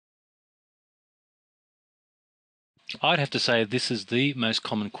I'd have to say this is the most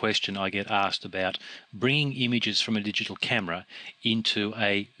common question I get asked about bringing images from a digital camera into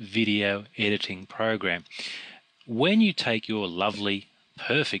a video editing program. When you take your lovely,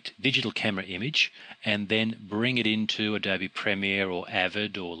 perfect digital camera image and then bring it into Adobe Premiere or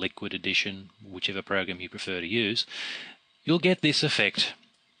Avid or Liquid Edition, whichever program you prefer to use, you'll get this effect.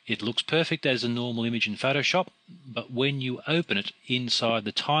 It looks perfect as a normal image in Photoshop, but when you open it inside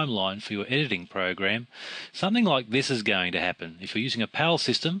the timeline for your editing program, something like this is going to happen. If you're using a PAL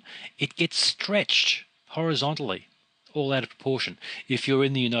system, it gets stretched horizontally, all out of proportion. If you're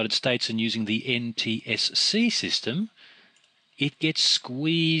in the United States and using the NTSC system, it gets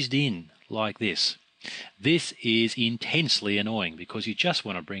squeezed in like this. This is intensely annoying because you just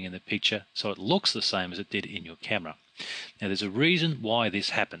want to bring in the picture so it looks the same as it did in your camera. Now there's a reason why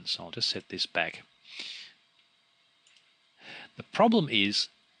this happens. I'll just set this back. The problem is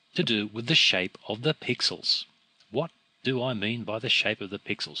to do with the shape of the pixels. What do I mean by the shape of the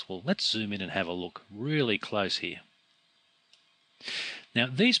pixels? Well, let's zoom in and have a look really close here. Now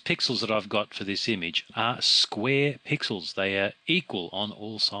these pixels that I've got for this image are square pixels. They are equal on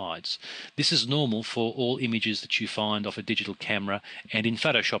all sides. This is normal for all images that you find off a digital camera and in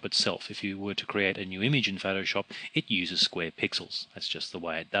Photoshop itself. If you were to create a new image in Photoshop, it uses square pixels. That's just the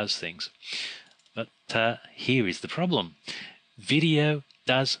way it does things. But here is the problem. Video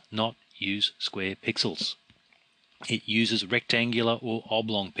does not use square pixels. It uses rectangular or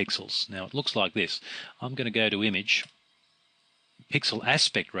oblong pixels. Now it looks like this. I'm going to go to Image, Pixel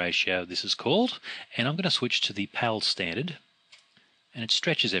Aspect Ratio this is called, and I'm going to switch to the PAL standard, and it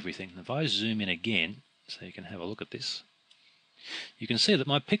stretches everything. If I zoom in again so you can have a look at this, you can see that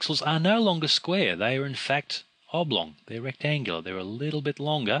my pixels are no longer square. They are in fact oblong. They're rectangular. They're a little bit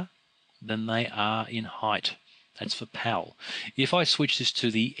longer than they are in height. That's for PAL. If I switch this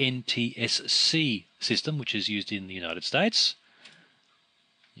to the NTSC system, which is used in the United States,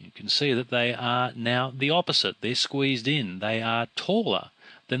 you can see that they are now the opposite. They're squeezed in. They are taller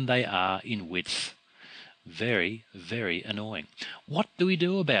than they are in width. Very, very annoying. What do we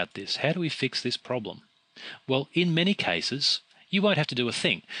do about this? How do we fix this problem? Well, in many cases, you won't have to do a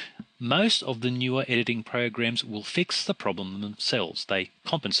thing. Most of the newer editing programs will fix the problem themselves. They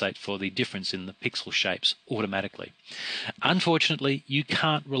compensate for the difference in the pixel shapes automatically. Unfortunately, you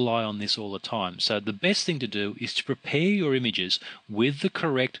can't rely on this all the time, so the best thing to do is to prepare your images with the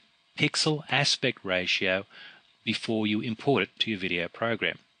correct pixel aspect ratio before you import it to your video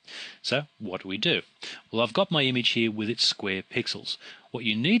program. So what do? Well, I've got my image here with its square pixels. What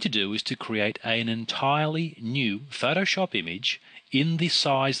you need to do is to create an entirely new Photoshop image in the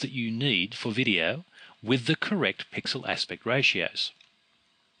size that you need for video with the correct pixel aspect ratios.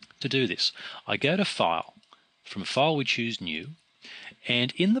 To do this, I go to File. From File we choose New,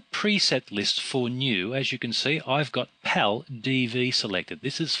 and in the preset list for New, as you can see, I've got PAL DV selected.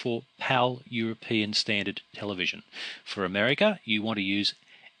 This is for PAL European Standard Television. For America, you want to use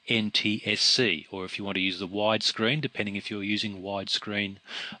NTSC, or if you want to use the widescreen, depending if you're using widescreen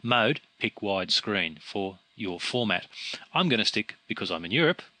mode, pick widescreen for your format. I'm going to stick, because I'm in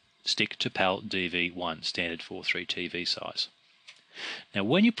Europe, stick to PAL DV1, standard 4:3 TV size. Now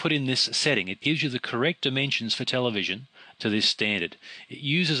when you put in this setting, it gives you the correct dimensions for television to this standard. It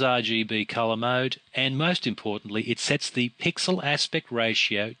uses RGB color mode, and most importantly, it sets the pixel aspect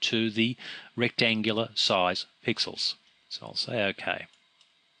ratio to the rectangular size pixels. So I'll say OK.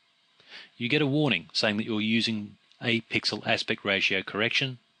 You get a warning saying that you're using a pixel aspect ratio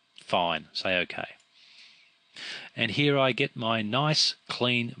correction. Fine, say OK. And here I get my nice,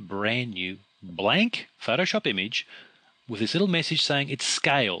 clean, brand new, blank Photoshop image with this little message saying it's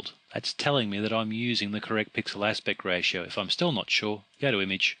scaled. That's telling me that I'm using the correct pixel aspect ratio. If I'm still not sure, go to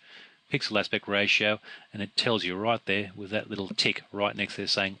Image, Pixel Aspect Ratio, and it tells you right there with that little tick right next there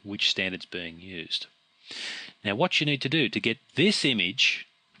saying which standard's being used. Now what you need to do to get this image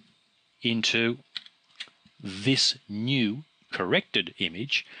into this new corrected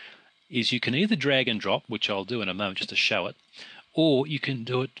image is you can either drag and drop, which I'll do in a moment just to show it, or you can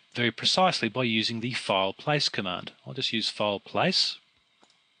do it very precisely by using the File Place command. I'll just use File Place,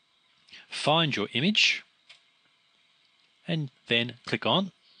 find your image, and then click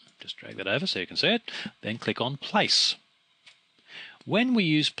on, just drag that over so you can see it, then click on Place. When we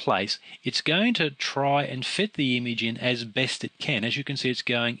use Place, it's going to try and fit the image in as best it can. As you can see, it's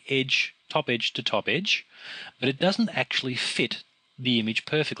going top edge to top edge, but it doesn't actually fit the image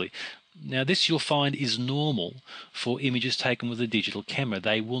perfectly. Now this you'll find is normal for images taken with a digital camera.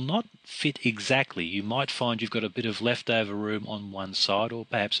 They will not fit exactly. You might find you've got a bit of leftover room on one side or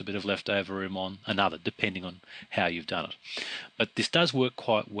perhaps a bit of leftover room on another, depending on how you've done it. But this does work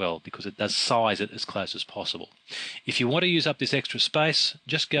quite well because it does size it as close as possible. If you want to use up this extra space,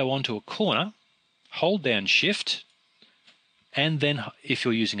 just go onto a corner, hold down Shift, and then if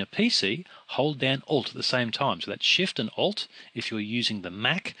you're using a PC, hold down Alt at the same time. So that's Shift and Alt. If you're using the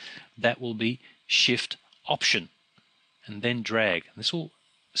Mac, that will be Shift Option, and then drag. This will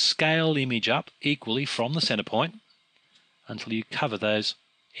scale the image up equally from the center point until you cover those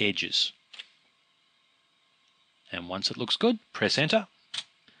edges. And once it looks good, press Enter,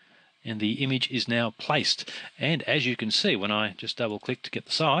 and the image is now placed. And as you can see, when I just double click to get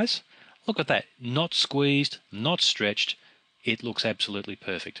the size, look at that, not squeezed, not stretched. It looks absolutely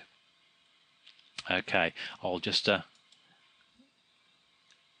perfect. Okay, I'll just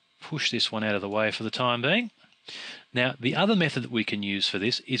push this one out of the way for the time being. Now, the other method that we can use for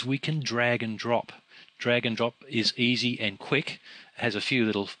this is we can drag and drop. Drag and drop is easy and quick. It has a few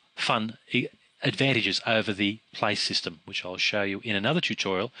little fun advantages over the place system, which I'll show you in another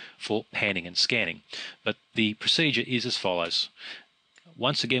tutorial for panning and scanning. But the procedure is as follows.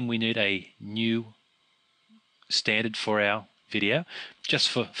 Once again, we need a new standard for our video. Just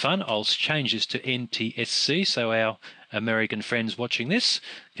for fun, I'll change this to NTSC so our American friends watching this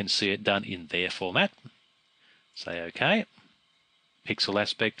can see it done in their format. Say OK. Pixel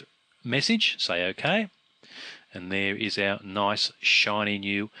aspect message, say OK. And there is our nice shiny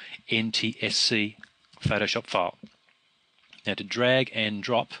new NTSC Photoshop file. Now to drag and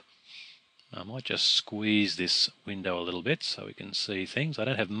drop, I might just squeeze this window a little bit so we can see things. I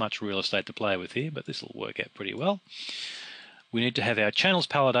don't have much real estate to play with here, but this will work out pretty well. We need to have our channels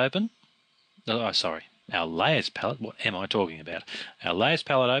palette open. Oh, sorry, our layers palette. What am I talking about? Our layers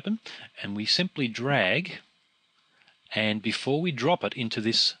palette open, and we simply drag, and before we drop it into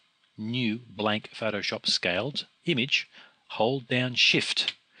this new blank Photoshop scaled image, hold down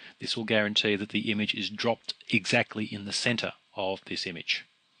Shift. This will guarantee that the image is dropped exactly in the center of this image.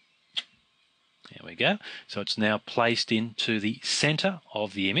 There we go. So it's now placed into the center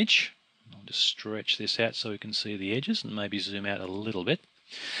of the image. I'll just stretch this out so we can see the edges and maybe zoom out a little bit.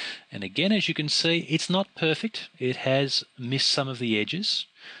 And again, as you can see, it's not perfect. It has missed some of the edges.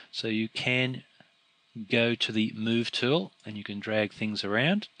 So you can go to the Move tool and you can drag things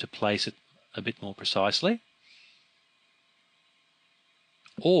around to place it a bit more precisely.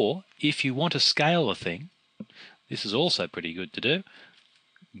 Or if you want to scale the thing, this is also pretty good to do.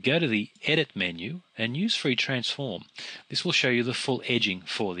 Go to the Edit menu and use Free Transform. This will show you the full edging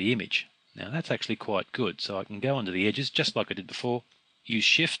for the image. Now that's actually quite good. So I can go under the edges just like I did before. Use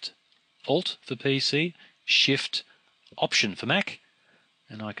Shift Alt for PC, Shift Option for Mac,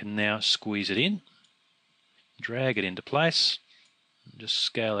 and I can now squeeze it in, drag it into place, and just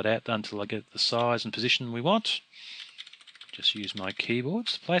scale it out until I get the size and position we want. Just use my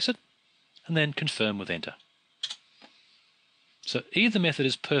keyboards to place it, and then confirm with Enter. So either method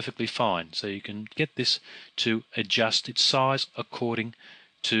is perfectly fine. So you can get this to adjust its size according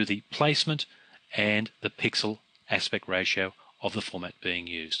to the placement and the pixel aspect ratio of the format being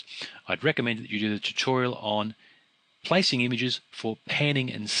used. I'd recommend that you do the tutorial on placing images for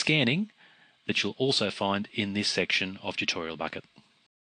panning and scanning that you'll also find in this section of Tutorial Bucket.